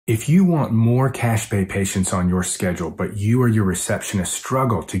If you want more cash pay patients on your schedule, but you or your receptionist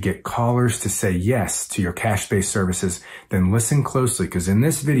struggle to get callers to say yes to your cash pay services, then listen closely, because in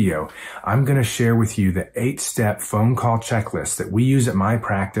this video, I'm going to share with you the 8-step phone call checklist that we use at my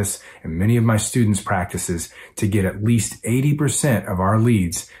practice and many of my students' practices to get at least 80% of our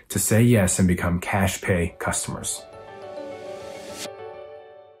leads to say yes and become cash pay customers.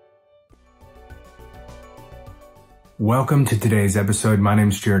 Welcome to today's episode. My name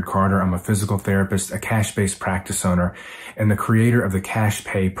is Jarod Carter. I'm a physical therapist, a cash-based practice owner, and the creator of the Cash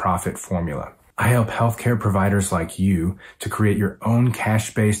Pay Profit Formula. I help healthcare providers like you to create your own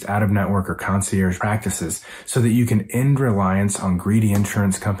cash-based out-of-network or concierge practices so that you can end reliance on greedy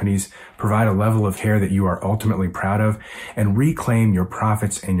insurance companies, provide a level of care that you are ultimately proud of, and reclaim your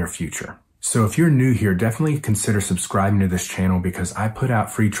profits and your future. So if you're new here, definitely consider subscribing to this channel because I put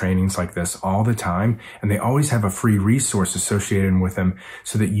out free trainings like this all the time, and they always have a free resource associated with them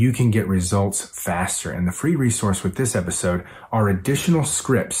so that you can get results faster. And the free resource with this episode are additional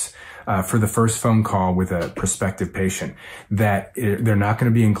scripts for the first phone call with a prospective patient that they're not going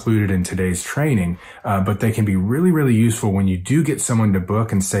to be included in today's training, but they can be really, really useful when you do get someone to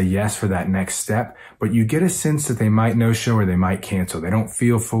book and say yes for that next step, but you get a sense that they might no-show or they might cancel. They don't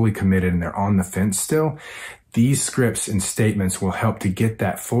feel fully committed and they're on the fence still. These scripts and statements will help to get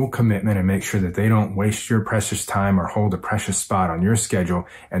that full commitment and make sure that they don't waste your precious time or hold a precious spot on your schedule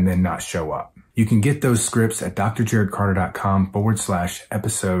and then not show up. You can get those scripts at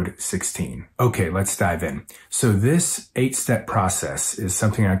drjarodcarter.com/episode 16. Okay, let's dive in. So this 8-step process is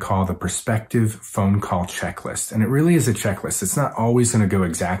something I call the Prospective Phone Call Checklist. And it really is a checklist. It's not always going to go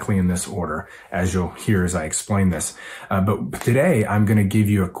exactly in this order, as you'll hear as I explain this. But today I'm going to give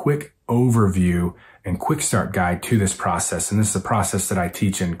you a quick overview and quick start guide to this process. And this is a process that I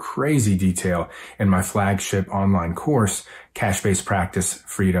teach in crazy detail in my flagship online course, Cash-Based Practice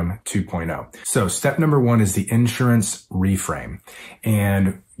Freedom 2.0. So step number 1 is the insurance reframe.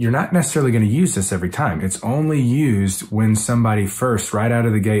 And you're not necessarily going to use this every time. It's only used when somebody first, right out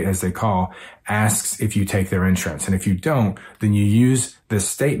of the gate as they call, asks if you take their insurance. And if you don't, then you use this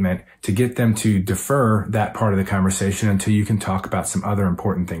statement to get them to defer that part of the conversation until you can talk about some other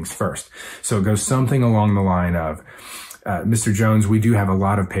important things first. So it goes something along the line of, Mr. Jones, we do have a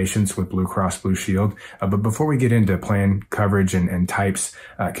lot of patients with Blue Cross Blue Shield, but before we get into plan coverage and types,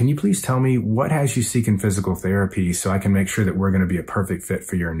 can you please tell me what has you seeking physical therapy so I can make sure that we're going to be a perfect fit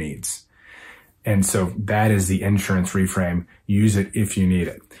for your needs? And so that is the insurance reframe. Use it if you need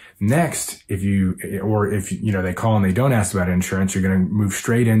it. Next, if they call and they don't ask about insurance, you're going to move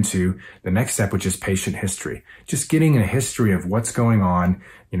straight into the next step, which is patient history. Just getting a history of what's going on,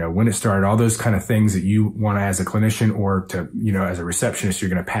 when it started, all those kind of things that you want to, as a clinician or to, as a receptionist, you're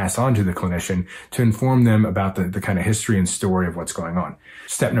going to pass on to the clinician to inform them about the kind of history and story of what's going on.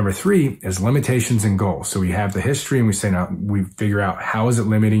 Step number 3 is limitations and goals. So we have the history and we say, now we figure out how is it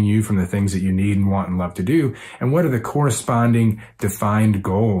limiting you from the things that you need and want and love to do? And what are the corresponding defined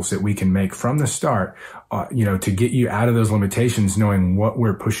goals that we can make from the start, to get you out of those limitations, knowing what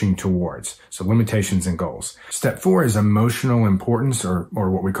we're pushing towards. So limitations and goals. Step 4 is emotional importance or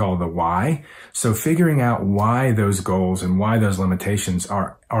what we call the why. So figuring out why those goals and why those limitations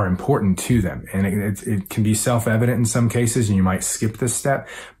are important to them. And it can be self-evident in some cases and you might skip this step,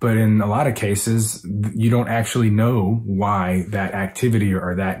 but in a lot of cases, you don't actually know why that activity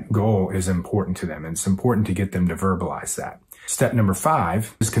or that goal is important to them. And it's important to get them to verbalize that. Step number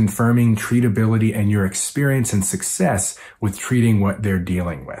 5 is confirming treatability and your experience and success with treating what they're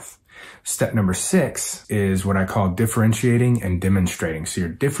dealing with. Step number 6 is what I call differentiating and demonstrating. So you're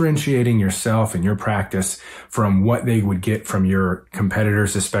differentiating yourself and your practice from what they would get from your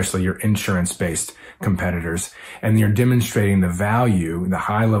competitors, especially your insurance-based competitors. And you're demonstrating the value, the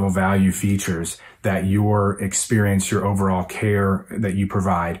high-level value features that your experience, your overall care that you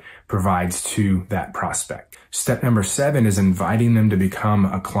provides to that prospect. Step number 7 is inviting them to become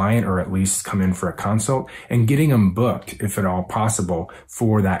a client or at least come in for a consult and getting them booked, if at all possible,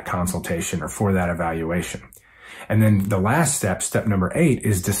 for that consultation or for that evaluation. And then the last step, step number 8,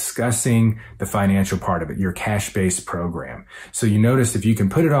 is discussing the financial part of it, your cash-based program. So you notice if you can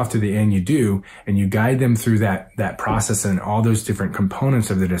put it off to the end, you do, and you guide them through that process and all those different components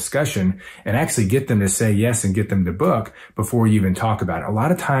of the discussion and actually get them to say yes and get them to book before you even talk about it. A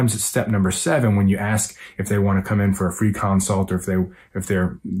lot of times it's step number 7 when you ask if they want to come in for a free consult or if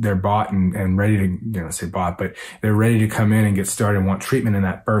they're bought and ready to, say bought, but they're ready to come in and get started and want treatment in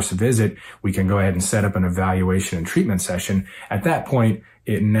that first visit, we can go ahead and set up an evaluation and treatment session. At that point,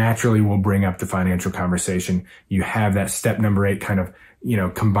 it naturally will bring up the financial conversation. You have that step number 8 kind of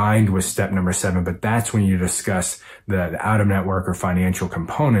combined with step number 7, but that's when you discuss the out-of-network or financial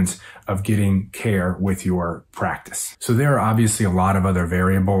components of getting care with your practice. So there are obviously a lot of other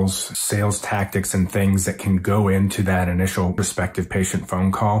variables, sales tactics, and things that can go into that initial prospective patient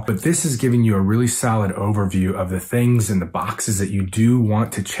phone call. But this is giving you a really solid overview of the things and the boxes that you do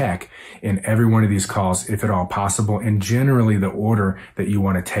want to check in every one of these calls, if at all possible, and generally the order that you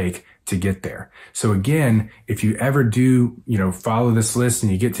want to take to get there. So again, if you ever do, follow this list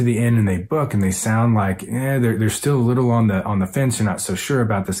and you get to the end and they book and they sound like, they're still a little on the fence, you're not so sure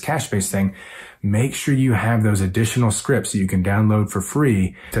about this cash-based thing, make sure you have those additional scripts that you can download for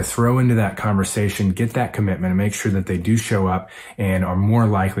free to throw into that conversation, get that commitment, and make sure that they do show up and are more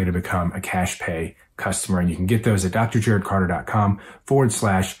likely to become a cash pay customer. And you can get those at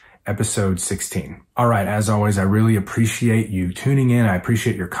drjarodcarter.com/episode 16. All right. As always, I really appreciate you tuning in. I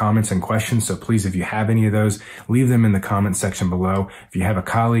appreciate your comments and questions. So please, if you have any of those, leave them in the comment section below. If you have a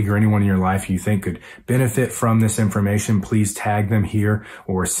colleague or anyone in your life you think could benefit from this information, please tag them here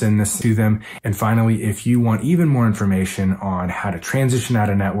or send this to them. And finally, if you want even more information on how to transition out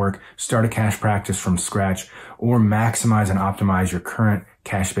of network, start a cash practice from scratch, or maximize and optimize your current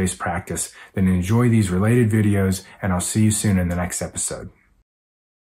cash-based practice, then enjoy these related videos, and I'll see you soon in the next episode.